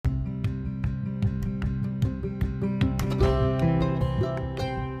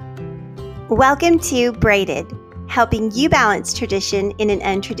Welcome to Braided, helping you balance tradition in an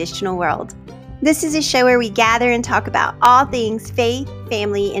untraditional world. This is a show where we gather and talk about all things faith,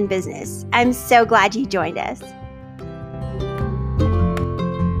 family, and business. I'm so glad you joined us.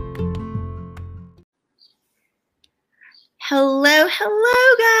 Hello,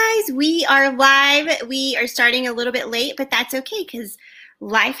 guys. We are live. We are starting a little bit late, but that's okay because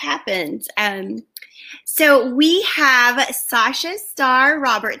life happens. So we have Sasha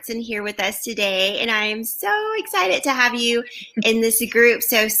Robertson here with us today, and I am so excited to have you in this group.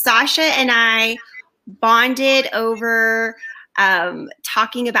 So Sasha and I bonded over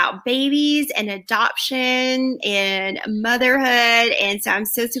talking about babies and adoption and motherhood, and so I'm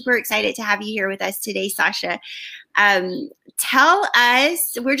so super excited to have you here with us today, Sasha. Tell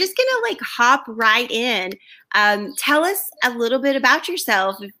us, we're just gonna hop right in. Tell us a little bit about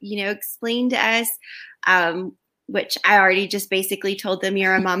yourself, explain to us, which I already just basically told them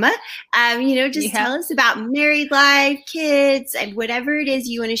you're a mama. Tell us about married life, kids, and whatever it is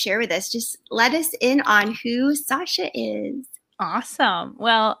you want to share with us. Just let us in on who Sasha is. Awesome.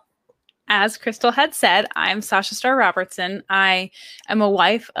 Well, as Crystal had said, I'm Sasha Robertson. I am a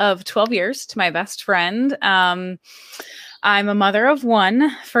wife of 12 years to my best friend. I'm a mother of one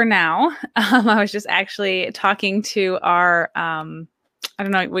for now. I was just actually talking to our, I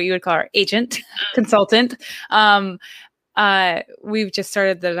don't know what you would call our agent, consultant. We've just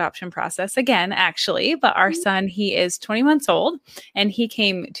started the adoption process again, actually, but our son, he is 20 months old and he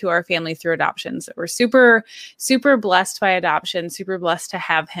came to our family through adoption. So we're super, super blessed by adoption, super blessed to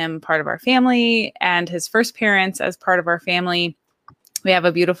have him part of our family and his first parents as part of our family. We have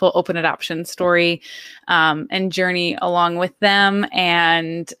a beautiful open adoption story and journey along with them.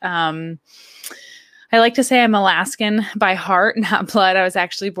 And I like to say I'm Alaskan by heart, not blood. I was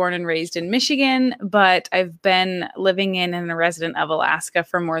actually born and raised in Michigan, but I've been living in and a resident of Alaska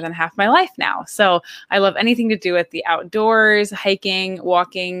for more than half my life now. So I love anything to do with the outdoors, hiking,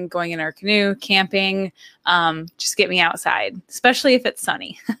 walking, going in our canoe, camping. Just get me outside, especially if it's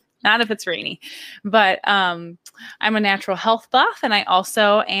sunny. Not if it's rainy, but I'm a natural health buff, and I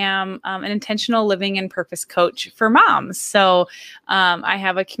also am an intentional living and purpose coach for moms. So I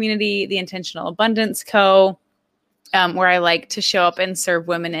have a community, the Intentional Abundance Co., where I like to show up and serve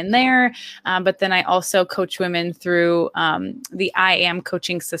women in there. But then I also coach women through the I Am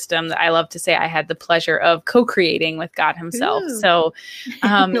coaching system that I love to say I had the pleasure of co-creating with God himself. Ooh. So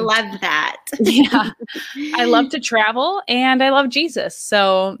Love that. Yeah, I love to travel and I love Jesus.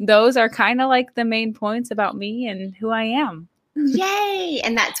 So those are kind of like the main points about me and who I am. Yay!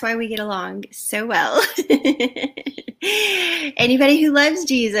 And that's why we get along so well. Anybody who loves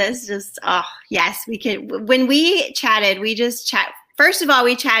Jesus, yes, we can. When we chatted, we just chat. First of all,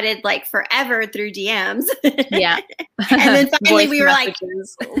 we chatted forever through DMs. Yeah. And then finally we were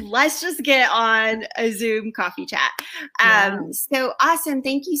messages. Let's just get on a Zoom coffee chat. So awesome.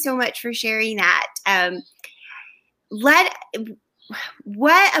 Thank you so much for sharing that. What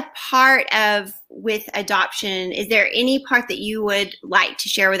a part of with adoption, is there any part that you would like to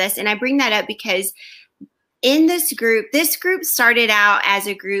share with us? And I bring that up because in this group started out as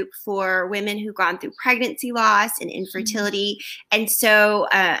a group for women who've gone through pregnancy loss and infertility. And so,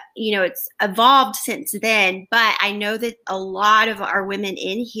 it's evolved since then, but I know that a lot of our women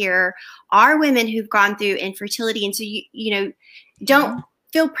in here are women who've gone through infertility. And so, don't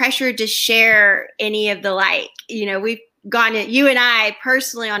feel pressured to share any of the we've gone in, you and I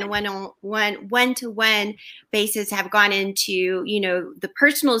personally on a one-to-one basis have gone into, the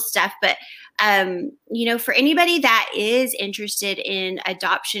personal stuff, but for anybody that is interested in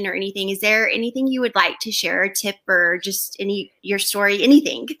adoption or anything, is there anything you would like to share, a tip or just your story,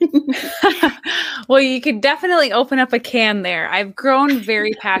 anything? Well, you could definitely open up a can there. I've grown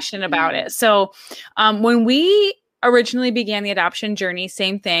very passionate about it. So when we originally began the adoption journey,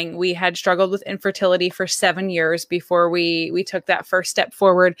 same thing. We had struggled with infertility for 7 years before we took that first step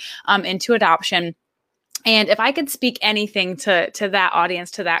forward into adoption. And if I could speak anything to that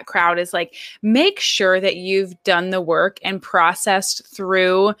audience, to that crowd, is make sure that you've done the work and processed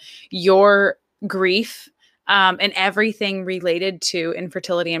through your grief and everything related to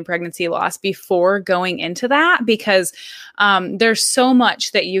infertility and pregnancy loss before going into that, because there's so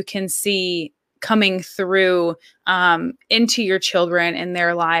much that you can see coming through into your children and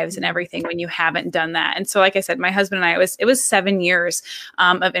their lives and everything when you haven't done that. And so, like I said, my husband and I, it was 7 years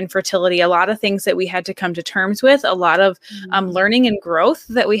of infertility, a lot of things that we had to come to terms with, a lot of learning and growth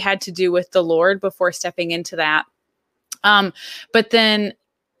that we had to do with the Lord before stepping into that. But then,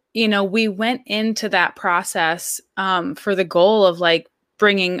 we went into that process for the goal of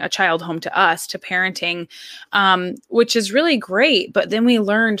bringing a child home to us, to parenting, which is really great. But then we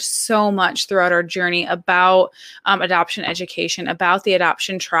learned so much throughout our journey about adoption education, about the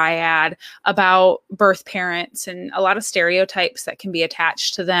adoption triad, about birth parents, and a lot of stereotypes that can be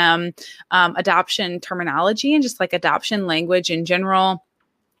attached to them, adoption terminology, and just like adoption language in general.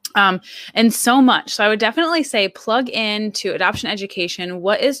 And so much. So I would definitely say plug into adoption education.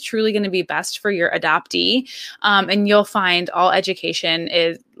 What is truly going to be best for your adoptee? And you'll find all education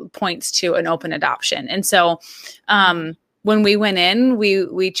points to an open adoption. And so, when we went in,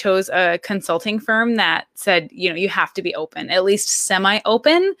 we chose a consulting firm that said, you have to be open, at least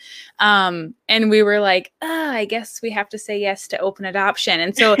semi-open. And we were like, I guess we have to say yes to open adoption.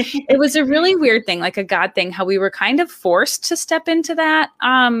 And so it was a really weird thing, like a God thing, how we were kind of forced to step into that.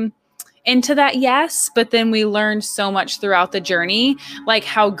 Yes, but then we learned so much throughout the journey, like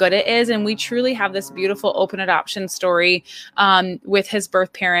how good it is. And we truly have this beautiful open adoption story with his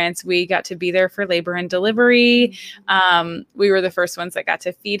birth parents. We got to be there for labor and delivery. We were the first ones that got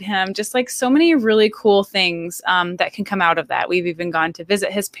to feed him, just like so many really cool things that can come out of that. We've even gone to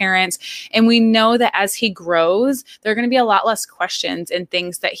visit his parents. And we know that as he grows, there are going to be a lot less questions and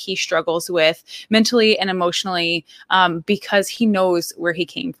things that he struggles with mentally and emotionally because he knows where he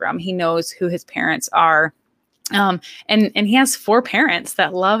came from. He knows who his parents are. And he has 4 parents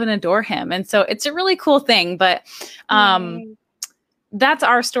that love and adore him. And so it's a really cool thing, but that's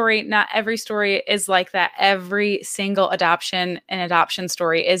our story. Not every story is like that. Every single adoption and adoption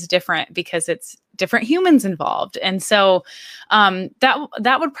story is different because it's different humans involved. And so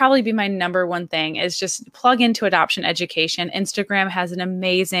that would probably be my number one thing, is just plug into adoption education. Instagram has an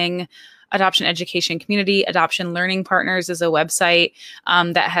amazing adoption education community. Adoption Learning Partners is a website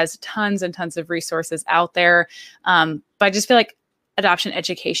that has tons and tons of resources out there. But I just feel like adoption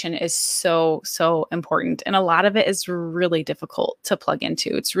education is so, so important. And a lot of it is really difficult to plug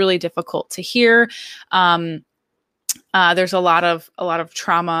into. It's really difficult to hear. There's a lot of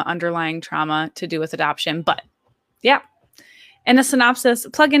trauma, underlying trauma to do with adoption. But yeah. In a synopsis,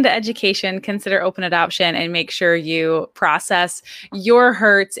 plug into education, consider open adoption, and make sure you process your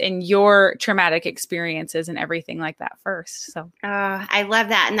hurts and your traumatic experiences and everything like that first. So, I love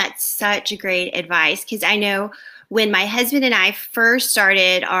that. And that's such great advice, because I know when my husband and I first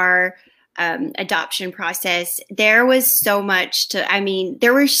started our adoption process, there was so much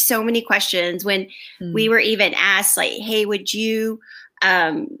there were so many questions when we were even asked, like, hey, are you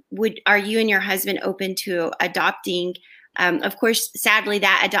and your husband open to adopting? Of course, sadly,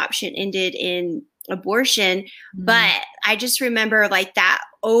 that adoption ended in abortion, but I just remember like that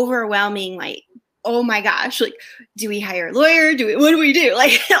overwhelming, like, oh my gosh, like, do we hire a lawyer? What do we do?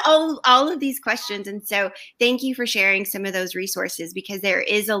 Like all of these questions. And so thank you for sharing some of those resources, because there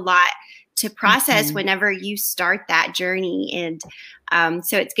is a lot to process whenever you start that journey. And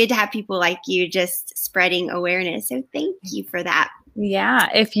so it's good to have people like you just spreading awareness. So thank you for that. Yeah.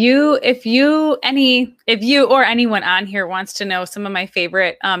 If you or anyone on here wants to know some of my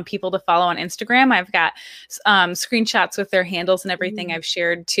favorite people to follow on Instagram, I've got screenshots with their handles and everything I've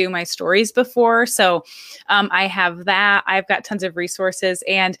shared to my stories before. So I have that. I've got tons of resources.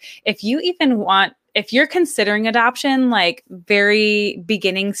 And if you're considering adoption, like very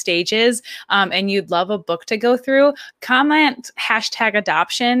beginning stages, and you'd love a book to go through, comment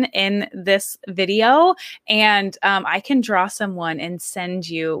 #adoption in this video, and I can draw someone and send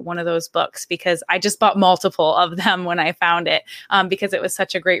you one of those books, because I just bought multiple of them when I found it, because it was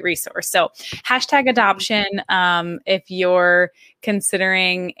such a great resource. So #adoption, if you're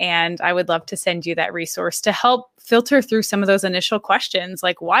considering, and I would love to send you that resource to help filter through some of those initial questions,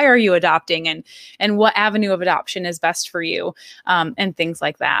 like why are you adopting, and what avenue of adoption is best for you, and things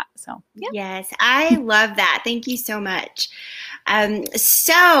like that. So yeah. Yes, I love that. Thank you so much.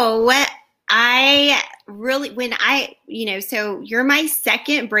 So what I really, so you're my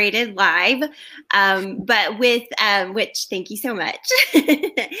second Braided live, but with, which, thank you so much.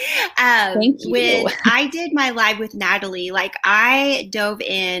 Thank you. When I did my live with Natalie, like I dove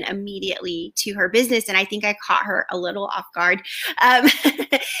in immediately to her business, and I think I caught her a little off guard, and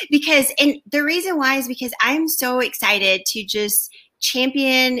the reason why is because I'm so excited to just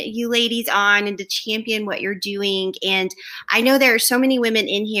champion you ladies on and to champion what you're doing. And I know there are so many women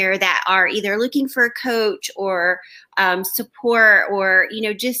in here that are either looking for a coach or support, or,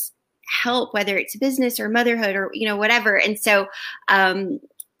 just help, whether it's business or motherhood or, whatever. And so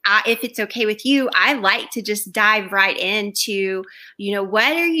if it's okay with you, I like to just dive right into,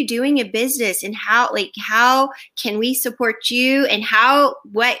 what are you doing in business, and how can we support you, and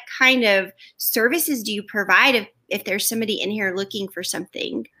what kind of services do you provide if there's somebody in here looking for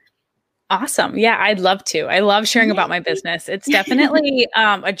something? Awesome. Yeah, I'd love to. I love sharing about my business. It's definitely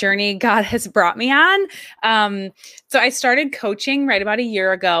a journey God has brought me on. So I started coaching right about a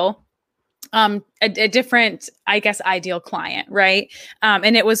year ago. A different, I guess, ideal client, right?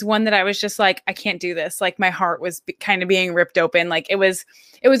 And it was one that I was just like, I can't do this. Like my heart was kind of being ripped open. Like it was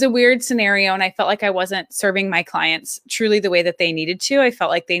a weird scenario, and I felt like I wasn't serving my clients truly the way that they needed to. I felt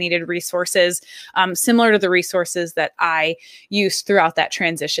like they needed resources similar to the resources that I used throughout that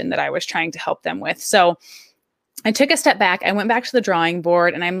transition that I was trying to help them with. So I took a step back. I went back to the drawing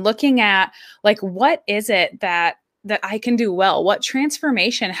board, and I'm looking at like, what is it that I can do well? What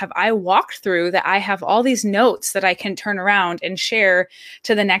transformation have I walked through that I have all these notes that I can turn around and share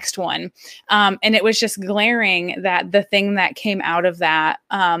to the next one? And it was just glaring that the thing that came out of that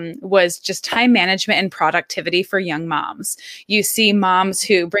was just time management and productivity for young moms. You see moms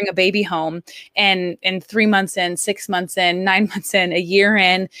who bring a baby home, and 3 months in, 6 months in, 9 months in, a year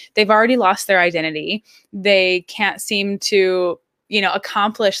in, they've already lost their identity. They can't seem to,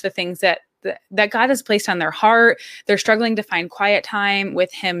 accomplish the things that God has placed on their heart. They're struggling to find quiet time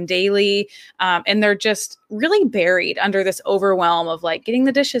with Him daily. And they're just really buried under this overwhelm of like getting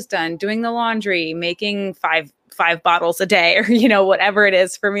the dishes done, doing the laundry, making five bottles a day, or, whatever it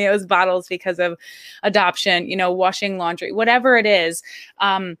is. For me, it was bottles because of adoption, washing laundry, whatever it is.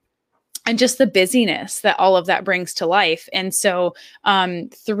 And just the busyness that all of that brings to life. And so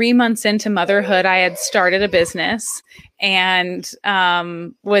 3 months into motherhood, I had started a business and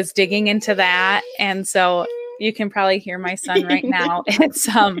was digging into that. And so you can probably hear my son right now. It's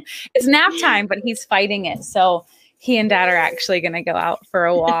nap time, but he's fighting it. So he and Dad are actually going to go out for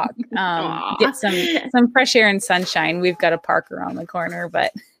a walk, get some fresh air and sunshine. We've got a park around the corner,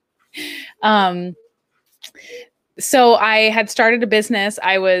 but so I had started a business.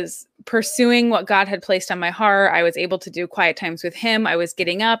 I was pursuing what God had placed on my heart. I was able to do quiet times with Him. I was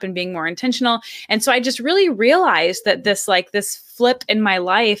getting up and being more intentional. And so I just really realized that this flip in my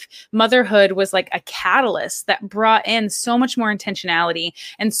life, motherhood was like a catalyst that brought in so much more intentionality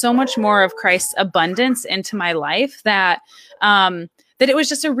and so much more of Christ's abundance into my life that it was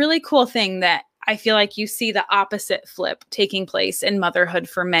just a really cool thing that I feel like you see the opposite flip taking place in motherhood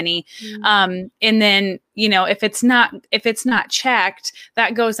for many. And then, if it's not checked,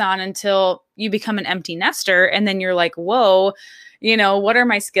 that goes on until you become an empty nester. And then you're like, whoa, what are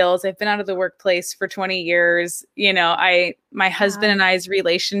my skills? I've been out of the workplace for 20 years. My husband and I's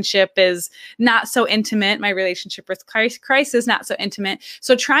relationship is not so intimate. My relationship with Christ is not so intimate.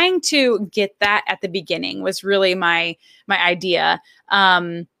 So trying to get that at the beginning was really my idea.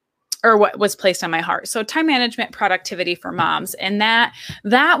 Or what was placed on my heart. So time management, productivity for moms. And that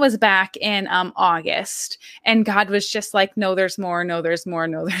was back in August. And God was just like, no, there's more, no, there's more,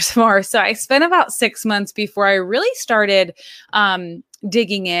 no, there's more. So I spent about 6 months before I really started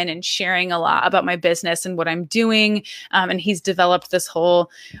digging in and sharing a lot about my business and what I'm doing. And He's developed this whole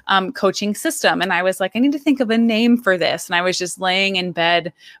coaching system. And I was like, I need to think of a name for this. And I was just laying in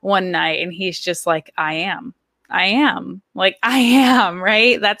bed one night, and He's just like, I am,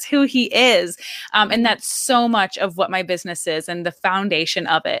 right? That's who He is. And that's so much of what my business is and the foundation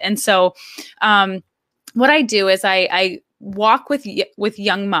of it. And so what I do is I walk with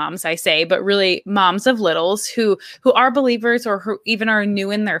young moms, I say, but really moms of littles who are believers or who even are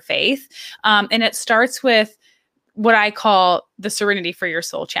new in their faith. And it starts with what I call the Serenity for Your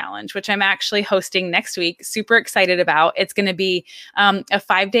Soul Challenge, which I'm actually hosting next week. Super excited about. It's going to be a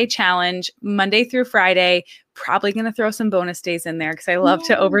 5-day challenge, Monday through Friday. Probably going to throw some bonus days in there because I love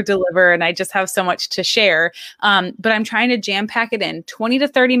to over deliver and I just have so much to share. But I'm trying to jam pack it in 20 to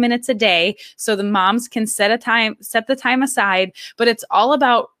 30 minutes a day so the moms can set the time aside. But it's all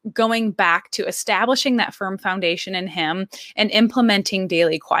about going back to establishing that firm foundation in Him and implementing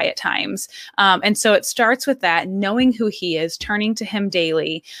daily quiet times. And so it starts with that, knowing who He is, turning to Him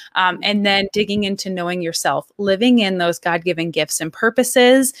daily, and then digging into knowing yourself, living in those God-given gifts and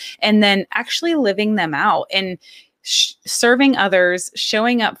purposes, and then actually living them out and serving others,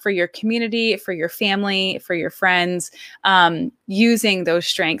 showing up for your community, for your family, for your friends, using those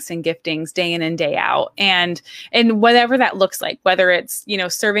strengths and giftings day in and day out. And whatever that looks like, whether it's,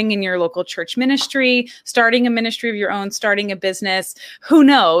 serving in your local church ministry, starting a ministry of your own, starting a business, who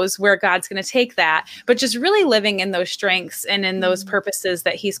knows where God's going to take that, but just really living in those strengths and in those purposes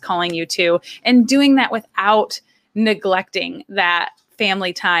that He's calling you to, and doing that without neglecting that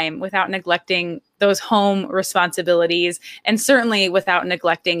family time, without neglecting those home responsibilities, and certainly without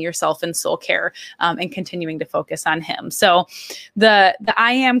neglecting yourself and soul care, and continuing to focus on Him. So the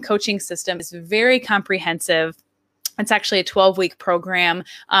I Am coaching system is very comprehensive. It's actually a 12-week program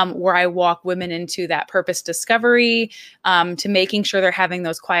where I walk women into that purpose discovery, to making sure they're having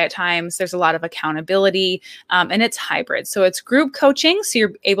those quiet times. There's a lot of accountability, and it's hybrid. So it's group coaching. So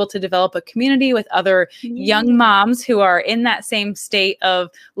you're able to develop a community with other young moms who are in that same state of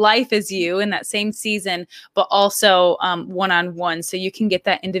life as you, in that same season, but also one-on-one. So you can get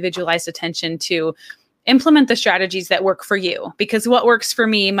that individualized attention to implement the strategies that work for you, because what works for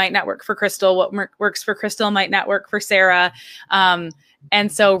me might not work for Crystal. What works for Crystal might not work for Sarah.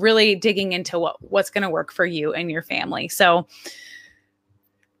 And so really digging into what's going to work for you and your family. So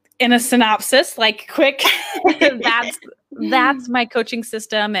in a synopsis, like quick, that's my coaching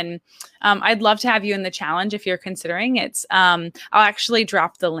system. And I'd love to have you in the challenge if you're considering it. I'll actually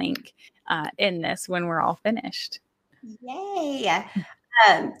drop the link in this when we're all finished. Yay.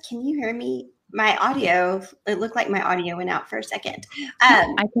 Can you hear me? My audio, it looked like my audio went out for a second.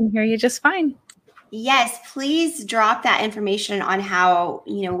 I can hear you just fine. Yes, please drop that information on how,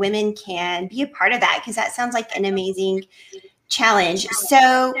 women can be a part of that, because that sounds like an amazing challenge.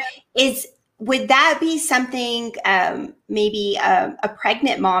 So would that be something, maybe a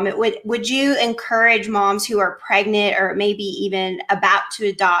pregnant mom? Would you encourage moms who are pregnant or maybe even about to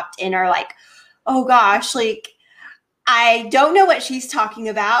adopt and are like, oh gosh, like, I don't know what she's talking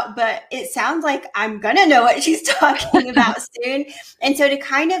about, but it sounds like I'm going to know what she's talking about soon. And so to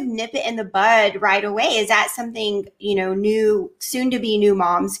kind of nip it in the bud right away, is that something, new, soon to be new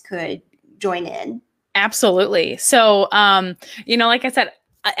moms could join in? Absolutely. So, like I said,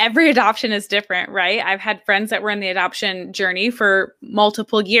 every adoption is different, right? I've had friends that were in the adoption journey for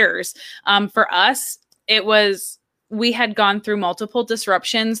multiple years. For us, we had gone through multiple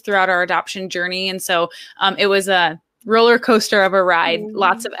disruptions throughout our adoption journey. And so it was a roller coaster of a ride,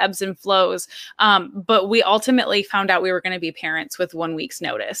 lots of ebbs and flows. But we ultimately found out we were going to be parents with 1 week's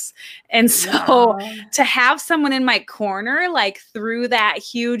notice. And so to have someone in my corner, like through that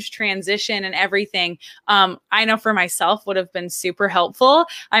huge transition and everything, I know for myself would have been super helpful.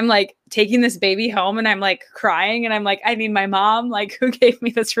 I'm like taking this baby home and I'm like crying and I'm like, I need my mom, like who gave me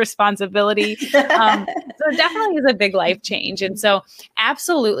this responsibility? So it definitely is a big life change. And so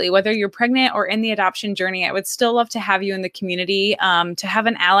absolutely, whether you're pregnant or in the adoption journey, I would still love to have you in the community, to have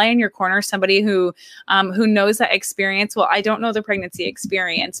an ally in your corner, somebody who knows that experience. Well, I don't know the pregnancy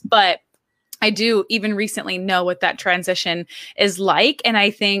experience, but I do even recently know what that transition is like. And I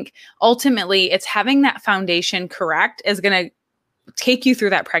think ultimately it's having that foundation correct is going to take you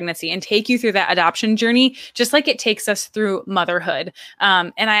through that pregnancy and take you through that adoption journey, just like it takes us through motherhood.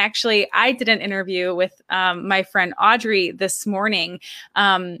 And I did an interview with my friend Audrey this morning.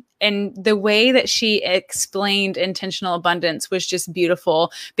 And the way that she explained intentional abundance was just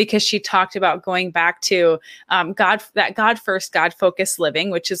beautiful, because she talked about going back to God first, God focused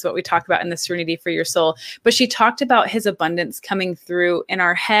living, which is what we talk about in the Serenity for Your Soul. But she talked about his abundance coming through in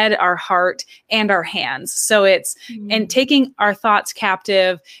our head, our heart, and our hands. So it's and taking our thoughts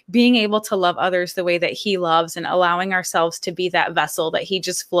captive, being able to love others the way that he loves, and allowing ourselves to be that vessel that he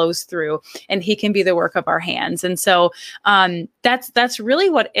just flows through, and he can be the work of our hands. And so that's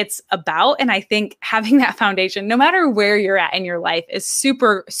really what it's about. And I think having that foundation, no matter where you're at in your life, is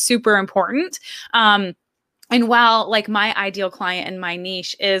super, super important. And while like my ideal client and my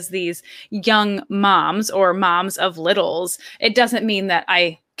niche is these young moms or moms of littles, it doesn't mean that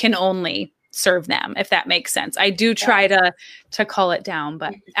I can only serve them, if that makes sense. I do try to call it down,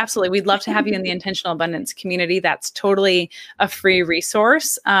 but absolutely, we'd love to have you in the Intentional Abundance community. That's totally a free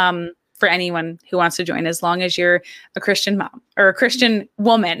resource for anyone who wants to join, as long as you're a Christian mom or a Christian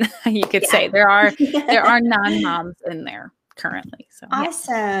woman, you could say. There are non-moms in there currently. So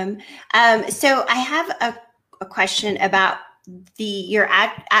awesome. So I have a question about your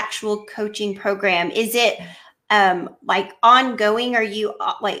actual coaching program. Is it like ongoing? Are you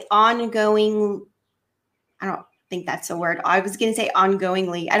like ongoing? I don't think that's a word. I was going to say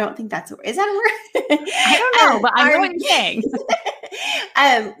ongoingly. I don't think that's a word. Is that a word? I don't know, but I know what you're saying.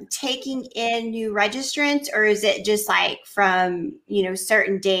 Taking in new registrants, or is it just like from,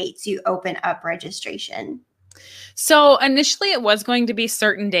 certain dates you open up registration? So initially it was going to be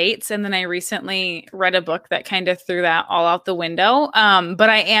certain dates. And then I recently read a book that kind of threw that all out the window. But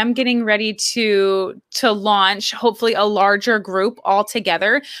I am getting ready to launch hopefully a larger group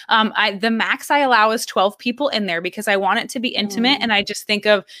altogether. The max I allow is 12 people in there, because I want it to be intimate. And I just think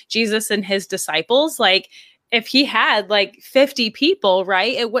of Jesus and his disciples, like, if he had like 50 people,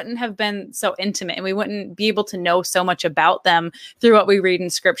 right, it wouldn't have been so intimate, and we wouldn't be able to know so much about them through what we read in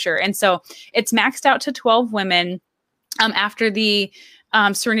scripture. And so it's maxed out to 12 women. After the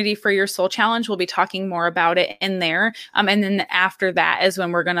Serenity for Your Soul Challenge, we'll be talking more about it in there. And then after that is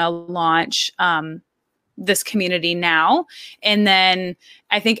when we're going to launch this community now. And then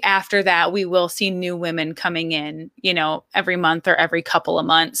I think after that, we will see new women coming in, you know, every month or every couple of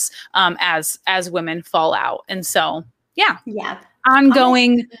months, as women fall out. And so, yeah,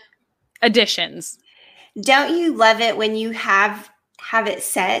 ongoing additions. Don't you love it when you have it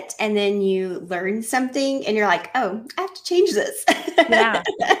set and then you learn something and you're like, oh, I have to change this. Yeah.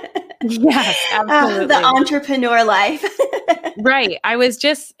 Yes, absolutely. The entrepreneur life. Right. I was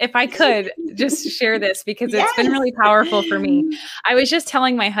just, if I could just share this because it's been really powerful for me. I was just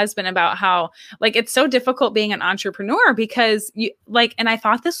telling my husband about how like, it's so difficult being an entrepreneur because you like, and I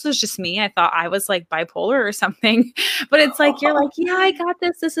thought this was just me. I thought I was like bipolar or something, but it's like, you're like, yeah, I got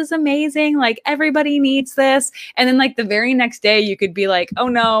this. This is amazing. Like everybody needs this. And then like the very next day you could be like, oh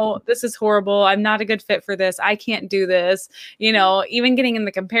no, this is horrible. I'm not a good fit for this. I can't do this. You know, even getting in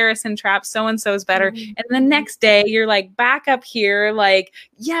the comparison trap, so-and-so is better. And the next day you're like back up here, like,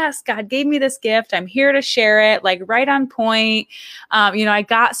 yes, God gave me this gift. I'm here to share it, like right on point. You know, I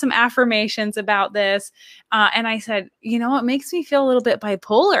got some affirmations about this. And I said, you know, it makes me feel a little bit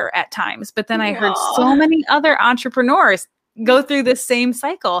bipolar at times. But then I heard so many other entrepreneurs go through this same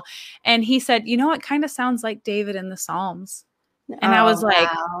cycle. And he said, you know, it kind of sounds like David in the Psalms. And I was like,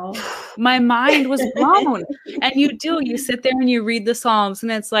 my mind was blown. And you sit there and you read the Psalms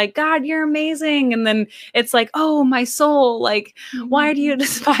and it's like, God, you're amazing. And then it's like, oh, my soul, like, why do you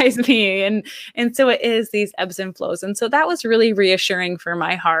despise me? And so it is these ebbs and flows. And so that was really reassuring for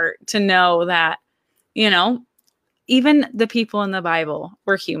my heart to know that, you know, even the people in the Bible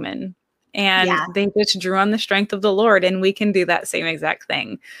were human and they just drew on the strength of the Lord. And we can do that same exact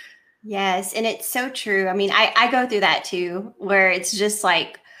thing. Yes. And it's so true. I mean, I go through that too, where it's just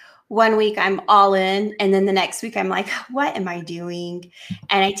like 1 week I'm all in. And then the next week I'm like, what am I doing?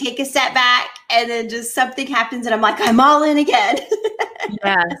 And I take a step back and then just something happens and I'm like, I'm all in again.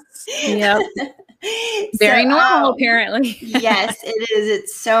 Yes. Yep. Very normal, apparently. Yes, it is.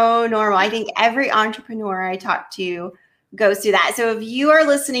 It's so normal. I think every entrepreneur I talk to goes through that. So if you are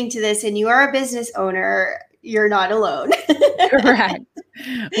listening to this and you are a business owner, you're not alone. Correct.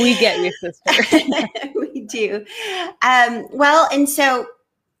 We get you, sister. We do. Well, and so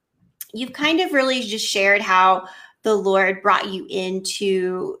you've kind of really just shared how the Lord brought you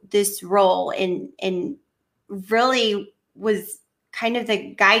into this role and really was kind of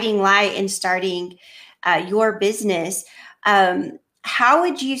the guiding light in starting your business. How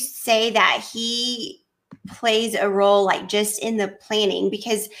would you say that he plays a role like just in the planning?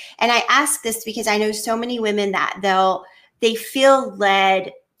 Because, and I ask this because I know so many women that they feel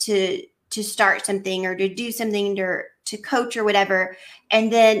led to start something or to do something or to coach or whatever.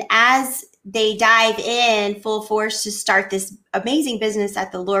 And then as they dive in full force to start this amazing business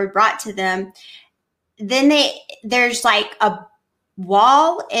that the Lord brought to them, then there's like a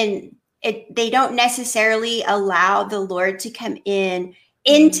wall and they don't necessarily allow the Lord to come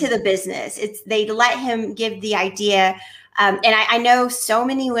into the business. They let him give the idea. And I know so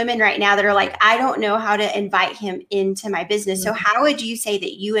many women right now that are like, I don't know how to invite him into my business. So how would you say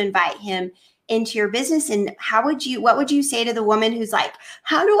that you invite him into your business? And what would you say to the woman who's like,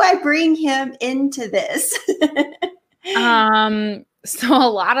 how do I bring him into this? So a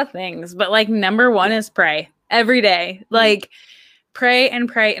lot of things, but like number one is pray every day, like pray and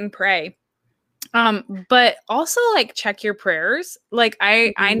pray and pray. But also like check your prayers. Like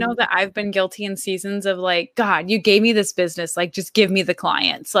I know that I've been guilty in seasons of like, God, you gave me this business, like just give me the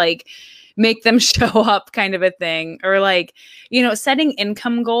clients, like make them show up kind of a thing. Or like, you know, setting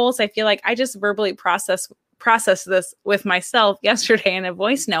income goals. I feel like I just verbally process this with myself yesterday in a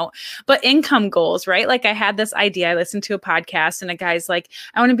voice note, but income goals, right? Like I had this idea, I listened to a podcast and a guy's like,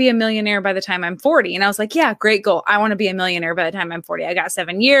 I want to be a millionaire by the time I'm 40. And I was like, yeah, great goal. I want to be a millionaire by the time I'm 40. I got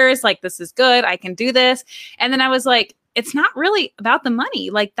 7 years. Like, this is good. I can do this. And then I was like, it's not really about the money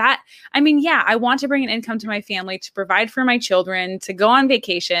like that. I mean, yeah, I want to bring an income to my family, to provide for my children, to go on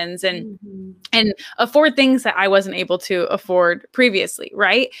vacations and afford things that I wasn't able to afford previously.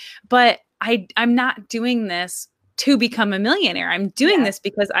 Right. But I'm not doing this to become a millionaire. I'm doing this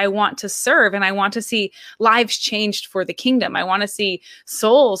because I want to serve and I want to see lives changed for the kingdom. I want to see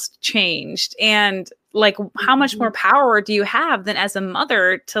souls changed. And like, how much more power do you have than as a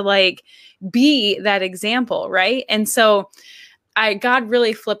mother to like be that example? Right. And so God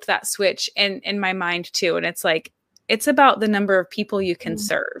really flipped that switch in my mind too. And it's like, it's about the number of people you can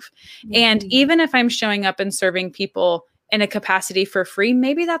serve. And even if I'm showing up and serving people in a capacity for free,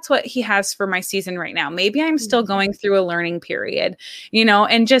 maybe that's what he has for my season right now. Maybe I'm still going through a learning period, you know,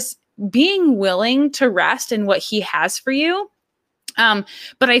 and just being willing to rest in what he has for you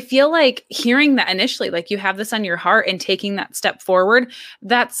But I feel like hearing that initially, like you have this on your heart and taking that step forward,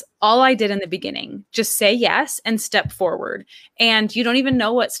 that's all I did in the beginning. Just say yes and step forward. And you don't even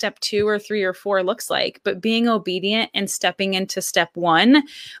know what step 2 or 3 or 4 looks like, but being obedient and stepping into step 1,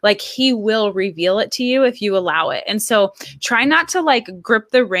 like he will reveal it to you if you allow it. And so try not to like grip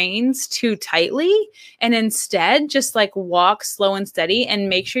the reins too tightly, and instead just like walk slow and steady and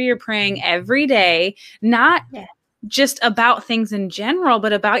make sure you're praying every day, not just about things in general,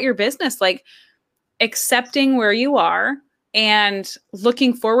 but about your business, like accepting where you are and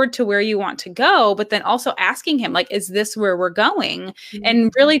looking forward to where you want to go, but then also asking him, like, is this where we're going? Mm-hmm.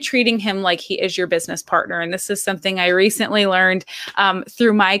 And really treating him like he is your business partner. And this is something I recently learned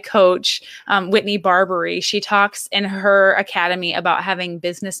through my coach, Whitney Barbary. She talks in her academy about having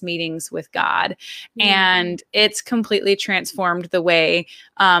business meetings with God. Mm-hmm. And it's completely transformed the way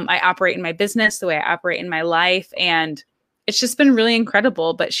I operate in my business, the way I operate in my life. And it's just been really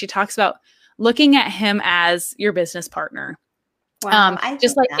incredible. But she talks about looking at him as your business partner. Wow,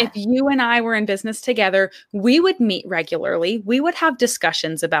 just like that. If you and I were in business together, we would meet regularly. We would have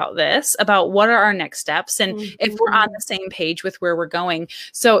discussions about this, about what are our next steps, and mm-hmm. if we're on the same page with where we're going.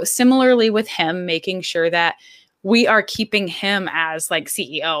 So similarly with him, making sure that we are keeping him as like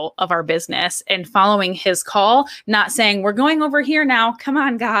CEO of our business and following his call, not saying we're going over here now. Come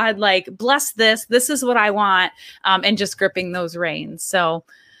on, God, like bless this. This is what I want. And just gripping those reins. So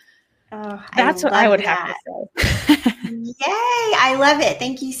that's what I would have to say. Yay. I love it.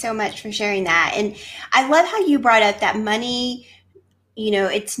 Thank you so much for sharing that. And I love how you brought up that money, you know,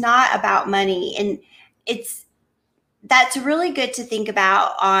 it's not about money. And that's really good to think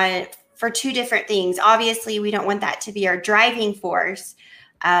about for two different things. Obviously, we don't want that to be our driving force.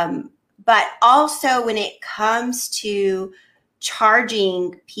 But also when it comes to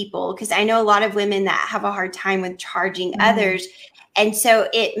charging people, because I know a lot of women that have a hard time with charging others. And so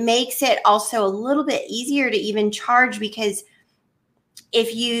it makes it also a little bit easier to even charge, because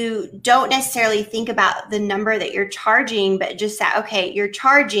if you don't necessarily think about the number that you're charging, but just that, okay, you're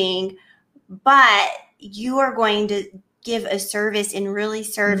charging, but you are going to give a service and really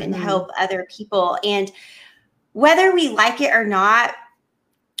serve and help other people. And whether we like it or not,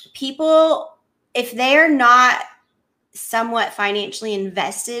 people, if they're not somewhat financially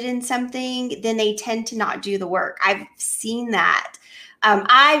invested in something, then they tend to not do the work. I've seen that.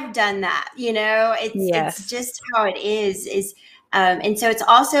 I've done that, you know, it's just how it is, and so it's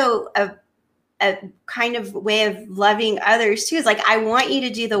also a kind of way of loving others too. It's like, I want you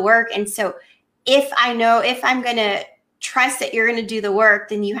to do the work. And so if I'm going to trust that you're going to do the work,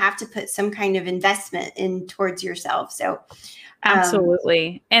 then you have to put some kind of investment in towards yourself. So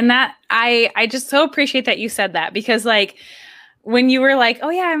absolutely. And that I just so appreciate that you said that, because like when you were like, oh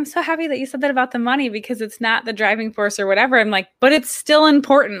yeah, I'm so happy that you said that about the money, because it's not the driving force or whatever. I'm like, but it's still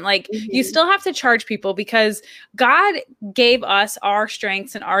important. Like you still have to charge people, because God gave us our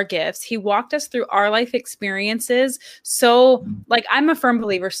strengths and our gifts. He walked us through our life experiences. So like, I'm a firm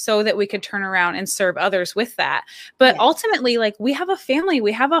believer so that we could turn around and serve others with that. But ultimately, like we have a family,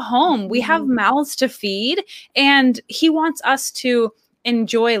 we have a home, we have mouths to feed, and he wants us to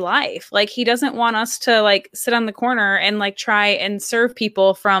enjoy life. Like he doesn't want us to like sit on the corner and like try and serve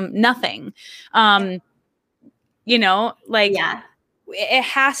people from nothing. You know, like it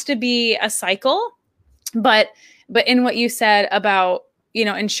has to be a cycle, but in what you said about, you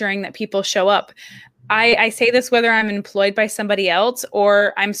know, ensuring that people show up, I say this whether I'm employed by somebody else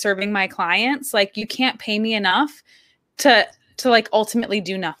or I'm serving my clients, like you can't pay me enough to like ultimately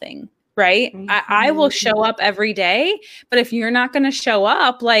do nothing. Right. I will show up every day, but if you're not going to show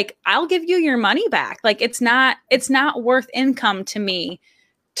up, like I'll give you your money back. Like it's not worth income to me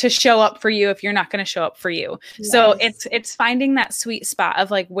to show up for you if you're not going to show up for you. So it's finding that sweet spot of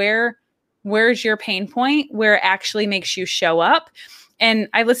like, where's your pain point, where it actually makes you show up. And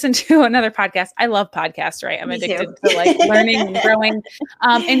I listened to another podcast. I love podcasts, right? I'm addicted to like learning and growing.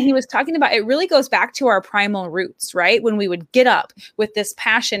 And he was talking about, it really goes back to our primal roots, right? When we would get up with this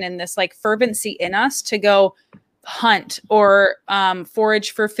passion and this like fervency in us to go hunt or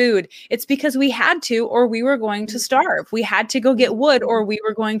forage for food. It's because we had to, or we were going to starve. We had to go get wood or we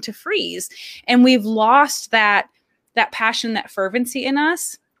were going to freeze. And we've lost that passion, that fervency in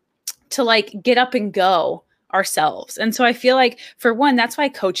us to like get up and go ourselves. And so I feel like, for one, that's why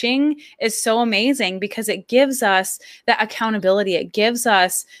coaching is so amazing, because it gives us that accountability.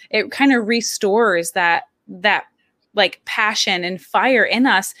 It kind of restores that like passion and fire in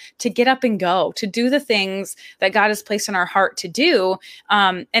us to get up and go, to do the things that God has placed in our heart to do.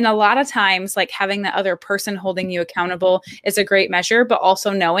 And a lot of times, like having that other person holding you accountable is a great measure, but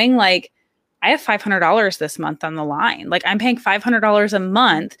also knowing like, I have $500 this month on the line. Like I'm paying $500 a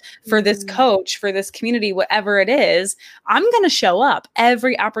month for this coach, for this community, whatever it is. I'm going to show up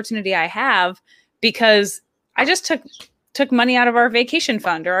every opportunity I have because I just took money out of our vacation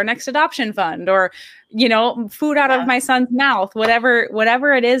fund or our next adoption fund or, food out of my son's mouth,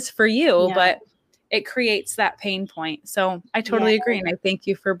 whatever it is for you, but it creates that pain point. So I totally agree. And I thank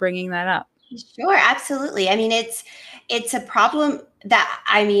you for bringing that up. Sure. Absolutely. I mean, it's a problem that,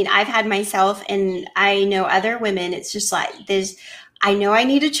 I've had myself and I know other women. It's just like I know I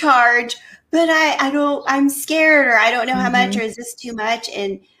need to charge, but I'm scared or I don't know how much, or is this too much?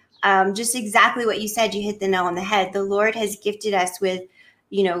 And just exactly what you said, you hit the nail on the head. The Lord has gifted us with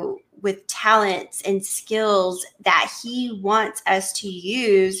talents and skills that he wants us to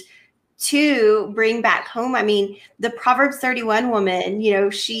use to bring back home. I mean, the Proverbs 31 woman,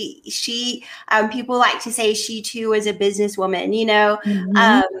 she people like to say she too was a businesswoman,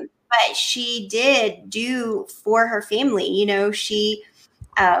 but she did do for her family, she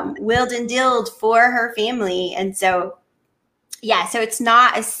willed and dealed for her family. And so, so it's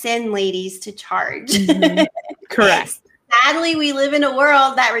not a sin, ladies, to charge. Correct. Sadly, we live in a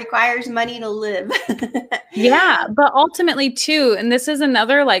world that requires money to live. Yeah, but ultimately too, and this is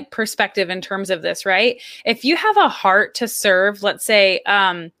another like perspective in terms of this, right? If you have a heart to serve, let's say,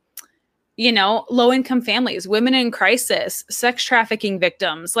 low income families, women in crisis, sex trafficking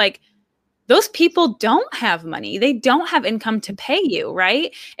victims, like those people don't have money. They don't have income to pay you,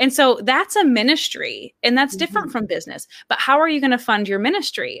 right? And so that's a ministry, and that's different from business. But how are you going to fund your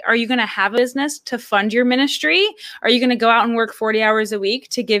ministry? Are you going to have a business to fund your ministry? Are you going to go out and work 40 hours a week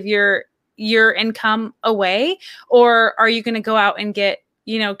to give your income away? Or are you going to go out and get,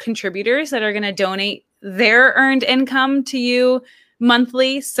 contributors that are going to donate their earned income to you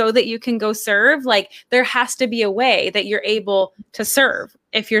monthly so that you can go serve? Like there has to be a way that you're able to serve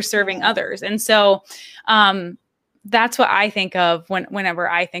if you're serving others. And so that's what I think of whenever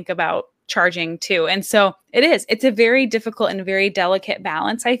I think about charging too. And so it's a very difficult and very delicate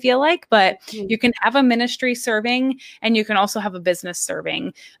balance, I feel like, but you can have a ministry serving and you can also have a business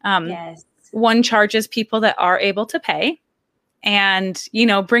serving. One charges people that are able to pay and,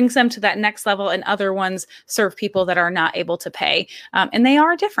 brings them to that next level, and other ones serve people that are not able to pay. And they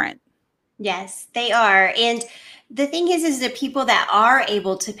are different. Yes, they are. And the thing is the people that are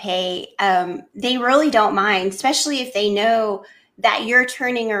able to pay, they really don't mind, especially if they know that you're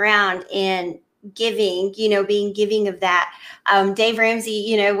turning around and giving, being giving of that. Dave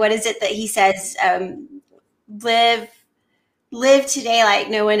Ramsey, what is it that he says? Live today like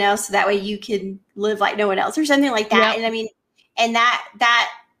no one else, so that way you can live like no one else, or something like that. Yep. And and that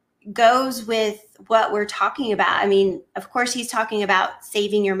goes with what we're talking about. Of course, he's talking about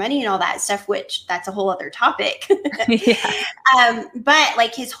saving your money and all that stuff, which that's a whole other topic. But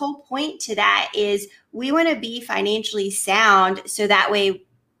like his whole point to that is we want to be financially sound so that way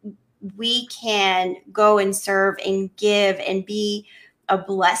we can go and serve and give and be a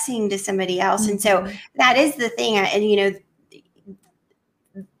blessing to somebody else. And so that is the thing. And,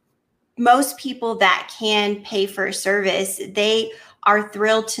 most people that can pay for a service, they are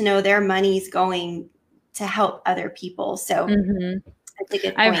thrilled to know their money's going to help other people. So that's a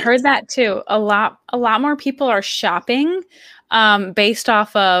good point. I've heard that too. A lot more people are shopping based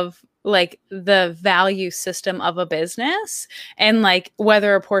off of like the value system of a business and like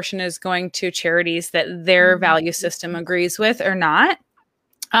whether a portion is going to charities that their value system agrees with or not.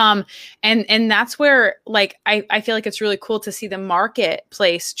 And that's where like, I feel like it's really cool to see the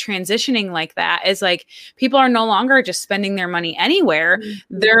marketplace transitioning like that, is like, people are no longer just spending their money anywhere.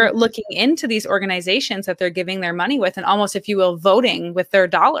 They're looking into these organizations that they're giving their money with and almost, if you will, voting with their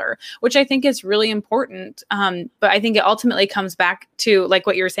dollar, which I think is really important. But I think it ultimately comes back to like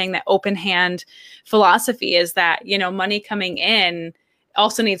what you were saying, that open hand philosophy is that, money coming in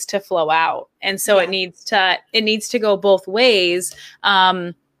also needs to flow out. And so it needs to go both ways.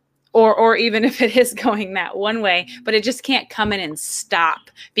 Or even if it is going that one way, but it just can't come in and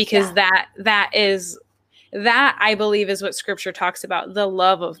stop, because that I believe is what scripture talks about. The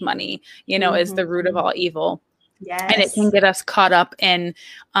love of money, is the root of all evil. Yes. And it can get us caught up in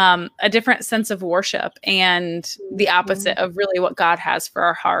a different sense of worship and the opposite of really what God has for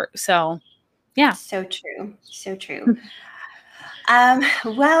our heart. So, yeah. So true. So true.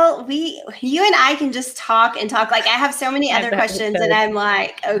 Well, you and I can just talk and talk. Like I have so many other questions and I'm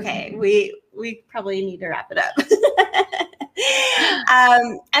like, okay, we probably need to wrap it up.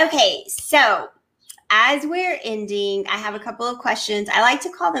 Okay. So, as we're ending, I have a couple of questions. I like to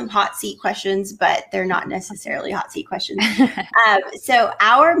call them hot seat questions, but they're not necessarily hot seat questions. So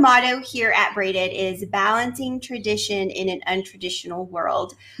our motto here at Braided is balancing tradition in an untraditional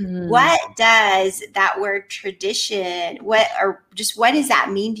world. What does that word tradition, what does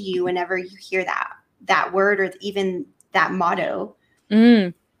that mean to you whenever you hear that word or even that motto?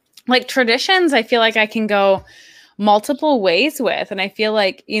 Like traditions, I feel like I can go multiple ways with. And I feel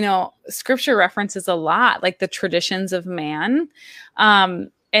like, scripture references a lot, like the traditions of man.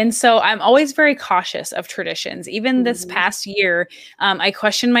 And so I'm always very cautious of traditions. Even this past year, I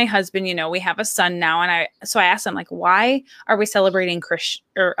questioned my husband. We have a son now. And I asked him, like, why are we celebrating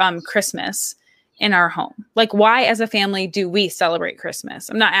Christmas in our home? Like, why as a family do we celebrate Christmas?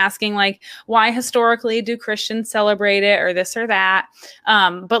 I'm not asking like, why historically do Christians celebrate it or this or that?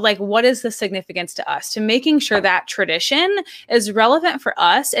 But like, what is the significance to us, to making sure that tradition is relevant for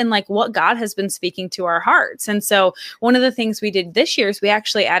us and like what God has been speaking to our hearts. And so one of the things we did this year is we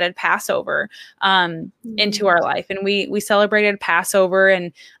actually added Passover into our life, and we celebrated Passover,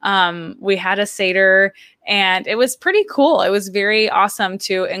 and we had a Seder, and it was pretty cool. It was very awesome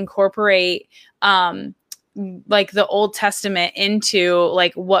to incorporate like the Old Testament into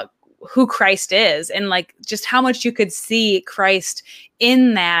like who Christ is, and like just how much you could see Christ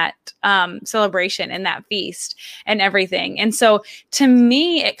in that celebration, in that feast and everything. And so to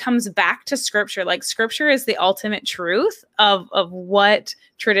me, it comes back to scripture. Like scripture is the ultimate truth of what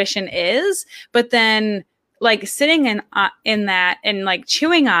tradition is, but then like sitting in that and like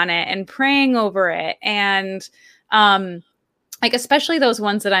chewing on it and praying over it, and like, especially those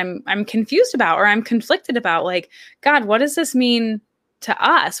ones that I'm confused about or I'm conflicted about, like, God, what does this mean to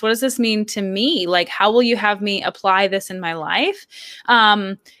us? What does this mean to me? Like, how will you have me apply this in my life?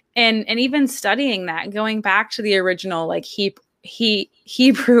 And even studying that, going back to the original, like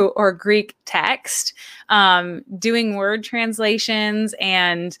Hebrew or Greek text, doing word translations,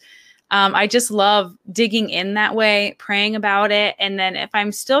 and I just love digging in that way, praying about it. And then if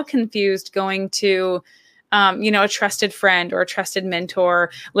I'm still confused, going to a trusted friend or a trusted mentor,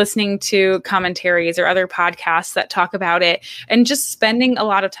 listening to commentaries or other podcasts that talk about it, and just spending a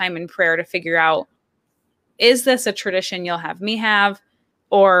lot of time in prayer to figure out, is this a tradition you'll have me have?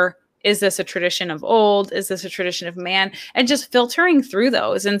 Or is this a tradition of old? Is this a tradition of man? And just filtering through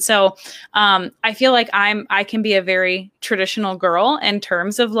those. And so I feel like I can be a very traditional girl in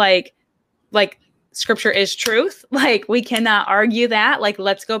terms of like scripture is truth. Like we cannot argue that. Like,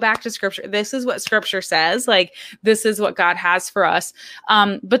 let's go back to scripture. This is what scripture says. Like, this is what God has for us.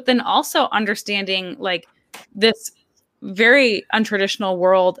 But then also understanding like this very untraditional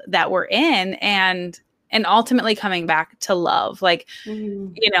world that we're in, and ultimately coming back to love. Like,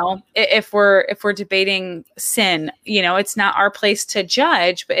 if we're debating sin, it's not our place to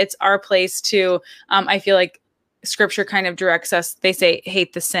judge, but it's our place to, I feel like scripture kind of directs us. They say,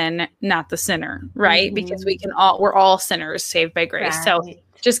 hate the sin, not the sinner, right? Because we're all sinners saved by grace. Right. So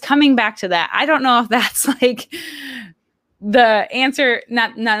just coming back to that, I don't know if that's like the answer,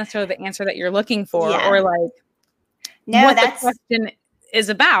 not necessarily the answer that you're looking for, or like what the question is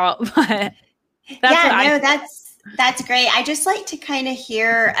about, but that's great. I just like to kind of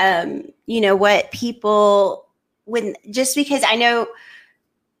hear, what people just because I know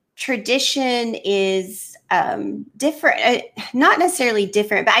tradition is different, not necessarily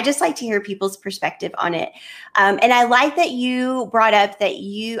different, but I just like to hear people's perspective on it. And I like that you brought up that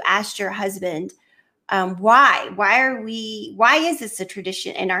you asked your husband, why is this a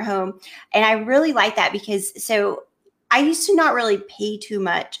tradition in our home? And I really like that because I used to not really pay too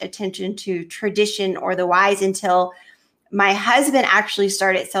much attention to tradition or the whys until my husband actually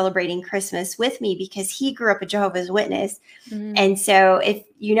started celebrating Christmas with me, because he grew up a Jehovah's Witness. And so if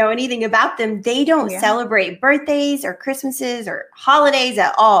you know anything about them, they don't celebrate birthdays or Christmases or holidays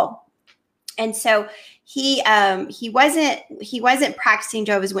at all. And so he wasn't practicing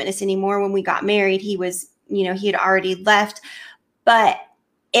Jehovah's Witness anymore when we got married. He was, he had already left, but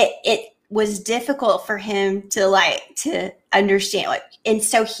it was difficult for him to understand. And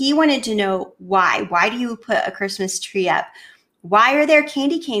so he wanted to know why. Why do you put a Christmas tree up? Why are there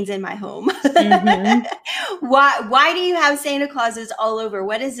candy canes in my home? Why do you have Santa Clauses all over?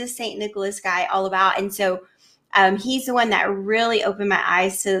 What is this St. Nicholas guy all about? And so he's the one that really opened my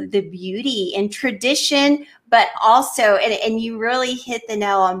eyes to the beauty and tradition, but also, and you really hit the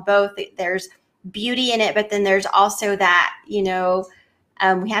nail on both. There's beauty in it, but then there's also that,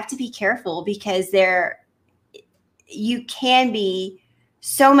 we have to be careful, because you can be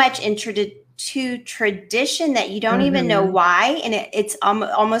so much into tradition that you don't even know why. And it's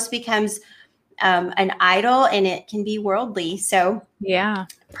almost becomes an idol, and it can be worldly. So yeah,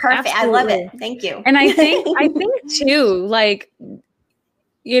 perfect. absolutely. I love it. Thank you. And I think too, like,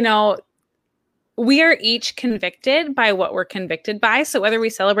 you know, we are each convicted by what we're convicted by. So whether we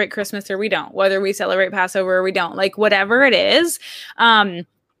celebrate Christmas or we don't, whether we celebrate Passover or we don't, like whatever it is, I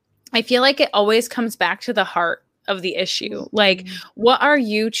feel like it always comes back to the heart of the issue. Like, what are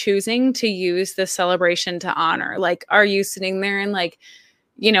you choosing to use this celebration to honor? Like, are you sitting there and like,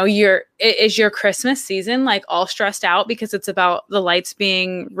 you know, is your Christmas season like all stressed out because it's about the lights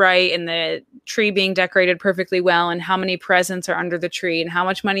being right and the tree being decorated perfectly well and how many presents are under the tree and how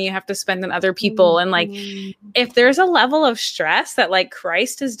much money you have to spend on other people? And like, if there's a level of stress that like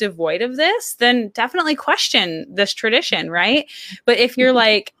Christ is devoid of this, then definitely question this tradition, right? But if you're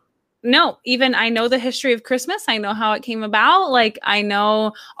like, no, even I know the history of Christmas, I know how it came about, like I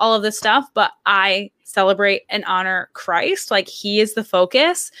know all of this stuff, but I celebrate and honor Christ, like he is the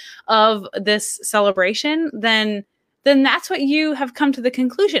focus of this celebration, then that's what you have come to the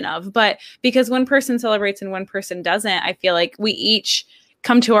conclusion of. But because one person celebrates and one person doesn't, I feel like we each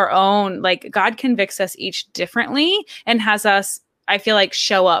come to our own, like God convicts us each differently and has us, I feel like,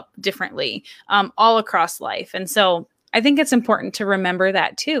 show up differently all across life. And so I think it's important to remember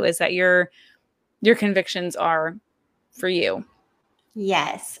that too, is that your convictions are for you.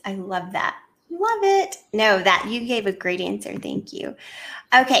 Yes, I love that. Love it. No, that you gave a great answer. Thank you.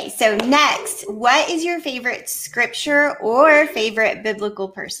 Okay, so next, what is your favorite scripture or favorite biblical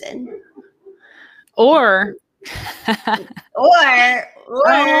person? Or I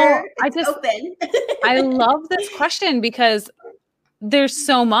open. I love this question because there's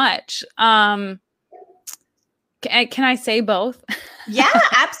so much. Can I say both? Yeah,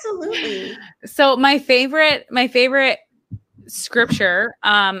 absolutely. So my favorite scripture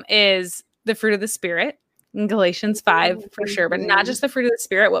is the fruit of the Spirit in Galatians 5 for sure, but not just the fruit of the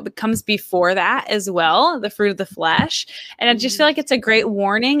Spirit, what comes before that as well, the fruit of the flesh. And I just feel like it's a great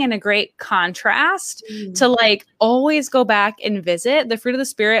warning and a great contrast to like always go back and visit. The fruit of the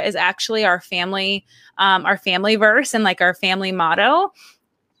Spirit is actually our family verse and like our family motto.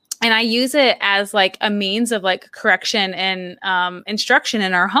 And I use it as like a means of like correction and instruction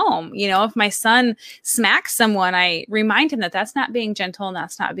in our home. You know, if my son smacks someone, I remind him that that's not being gentle and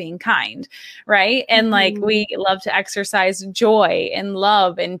that's not being kind. Right. And like we love to exercise joy and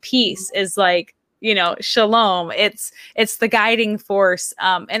love and peace is like, you know, shalom. It's the guiding force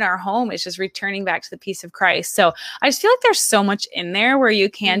in our home. It's just returning back to the peace of Christ. So I just feel like there's so much in there where you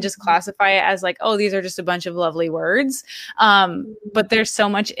can just classify it as like, oh, these are just a bunch of lovely words. But there's so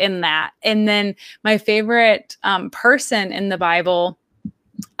much in that. And then my favorite person in the Bible,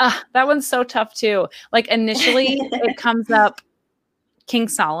 that one's so tough too. Like initially it comes up King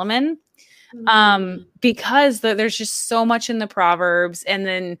Solomon. Because there's just so much in the Proverbs and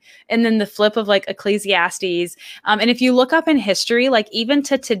then the flip of like Ecclesiastes. And if you look up in history, like even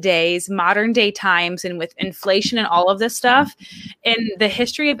to today's modern day times and with inflation and all of this stuff, in the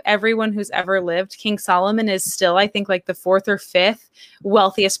history of everyone who's ever lived, King Solomon is still, I think, like the 4th or 5th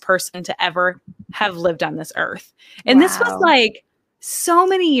wealthiest person to ever have lived on this earth. And this was like so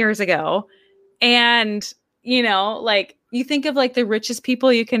many years ago. And, you know, like, you think of like the richest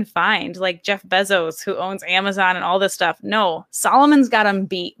people you can find, like Jeff Bezos, who owns Amazon and all this stuff. No, Solomon's got him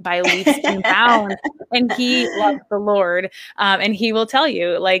beat by leaps and bounds, and he loves the Lord. And he will tell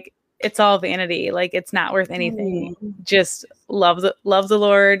you, like, it's all vanity. Like, it's not worth anything. Just love the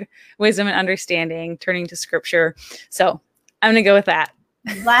Lord, wisdom and understanding, turning to Scripture. So I'm going to go with that.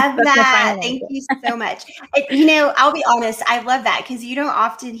 Love that. Thank you so much. You know, I'll be honest. I love that because you don't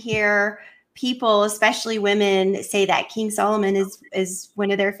often hear people, especially women, say that King Solomon is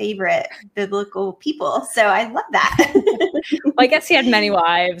one of their favorite biblical people. So I love that. Well, I guess he had many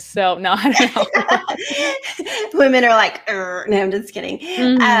wives. So no, I don't know. Women are like, no, I'm just kidding.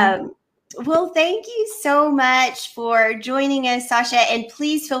 Well, thank you so much for joining us, Sasha. And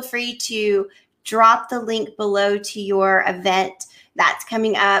please feel free to drop the link below to your event that's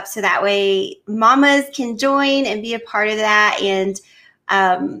coming up. So that way mamas can join and be a part of that. And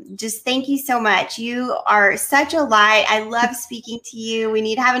just thank you so much. You are such a light. I love speaking to you. We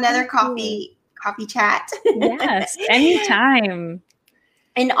need to have another coffee chat. Yes, anytime.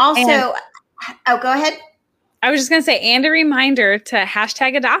 And also, go ahead. I was just going to say, and a reminder to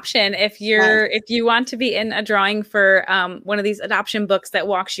 #adoption if you want to be in a drawing for one of these adoption books that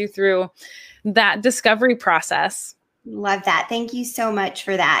walks you through that discovery process. Love that. Thank you so much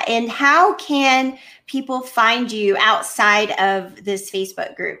for that. And how can people find you outside of this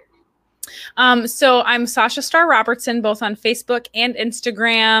Facebook group? So I'm Sasha Star Robertson, both on Facebook and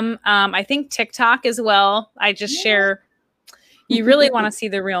Instagram. I think TikTok as well. I just share, you really want to see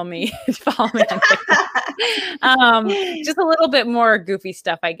the real me, follow me on TikTok. Just a little bit more goofy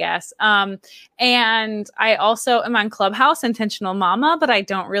stuff, I guess. And I also am on Clubhouse, Intentional Mama, but I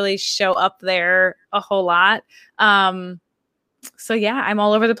don't really show up there a whole lot. So yeah, I'm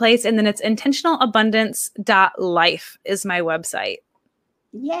all over the place. And then it's intentionalabundance.life is my website.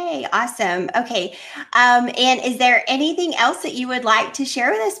 Yay. Awesome. Okay. And is there anything else that you would like to share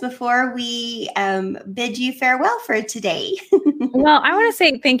with us before we bid you farewell for today? Well, I want to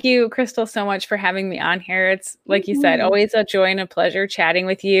say thank you, Crystal, so much for having me on here. It's like you said, always a joy and a pleasure chatting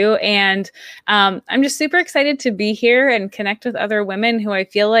with you. And I'm just super excited to be here and connect with other women who I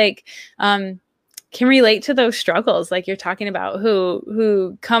feel like can relate to those struggles like you're talking about,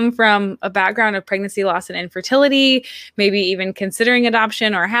 who come from a background of pregnancy loss and infertility, maybe even considering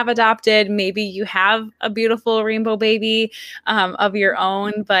adoption or have adopted. Maybe you have a beautiful rainbow baby of your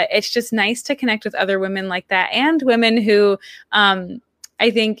own, but it's just nice to connect with other women like that, and women who I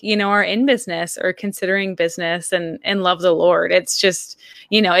think, are in business or considering business and love the Lord. It's just,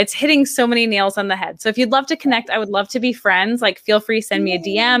 it's hitting so many nails on the head. So if you'd love to connect, I would love to be friends. Like, feel free, send me a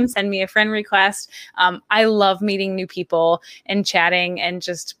DM, send me a friend request. I love meeting new people and chatting and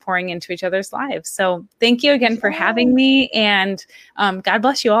just pouring into each other's lives. So thank you again for having me, and God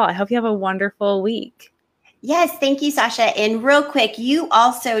bless you all. I hope you have a wonderful week. Yes, thank you, Sasha. And real quick, you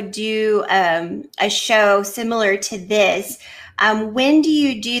also do a show similar to this. When do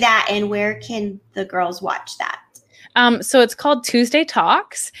you do that, and where can the girls watch that? So it's called Tuesday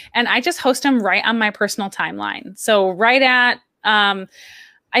Talks, and I just host them right on my personal timeline. So right at, I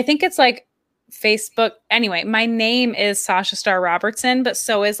think it's like Facebook. Anyway, my name is Sasha Star Robertson, but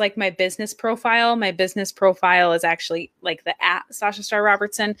so is like my business profile. My business profile is actually like the @Sasha Star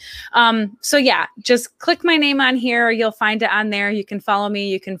Robertson. So yeah, just click my name on here. You'll find it on there. You can follow me.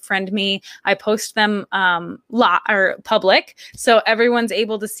 You can friend me. I post them public, so everyone's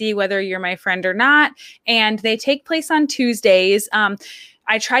able to see whether you're my friend or not. And they take place on Tuesdays.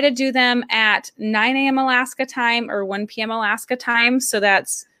 I try to do them at 9 a.m. Alaska time or 1 p.m. Alaska time. So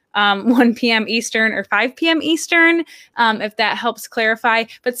that's 1 p.m. Eastern or 5 p.m. Eastern, if that helps clarify.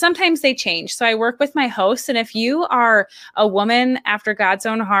 But sometimes they change. So I work with my hosts. And if you are a woman after God's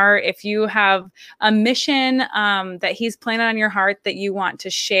own heart, if you have a mission that He's planted on your heart that you want to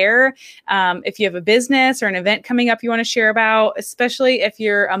share, if you have a business or an event coming up you want to share about, especially if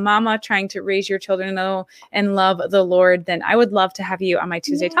you're a mama trying to raise your children to know and love the Lord, then I would love to have you on my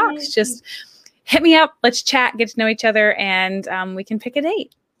Tuesday Talks. Just hit me up. Let's chat, get to know each other, and we can pick a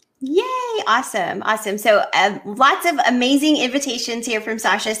date. Yay. Awesome. Awesome. So lots of amazing invitations here from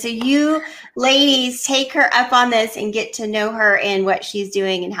Sasha. So you ladies take her up on this and get to know her and what she's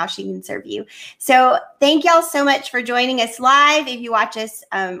doing and how she can serve you. So thank y'all so much for joining us live. If you watch us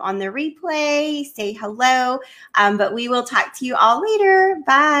on the replay, say hello. But we will talk to you all later.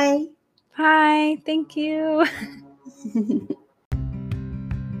 Bye. Hi. Thank you.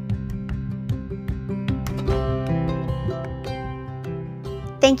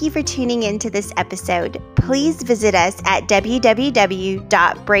 Thank you for tuning into this episode. Please visit us at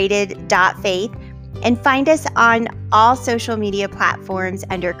www.braided.faith and find us on all social media platforms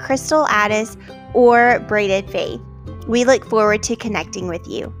under Crystal Addis or Braided Faith. We look forward to connecting with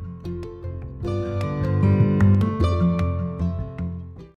you.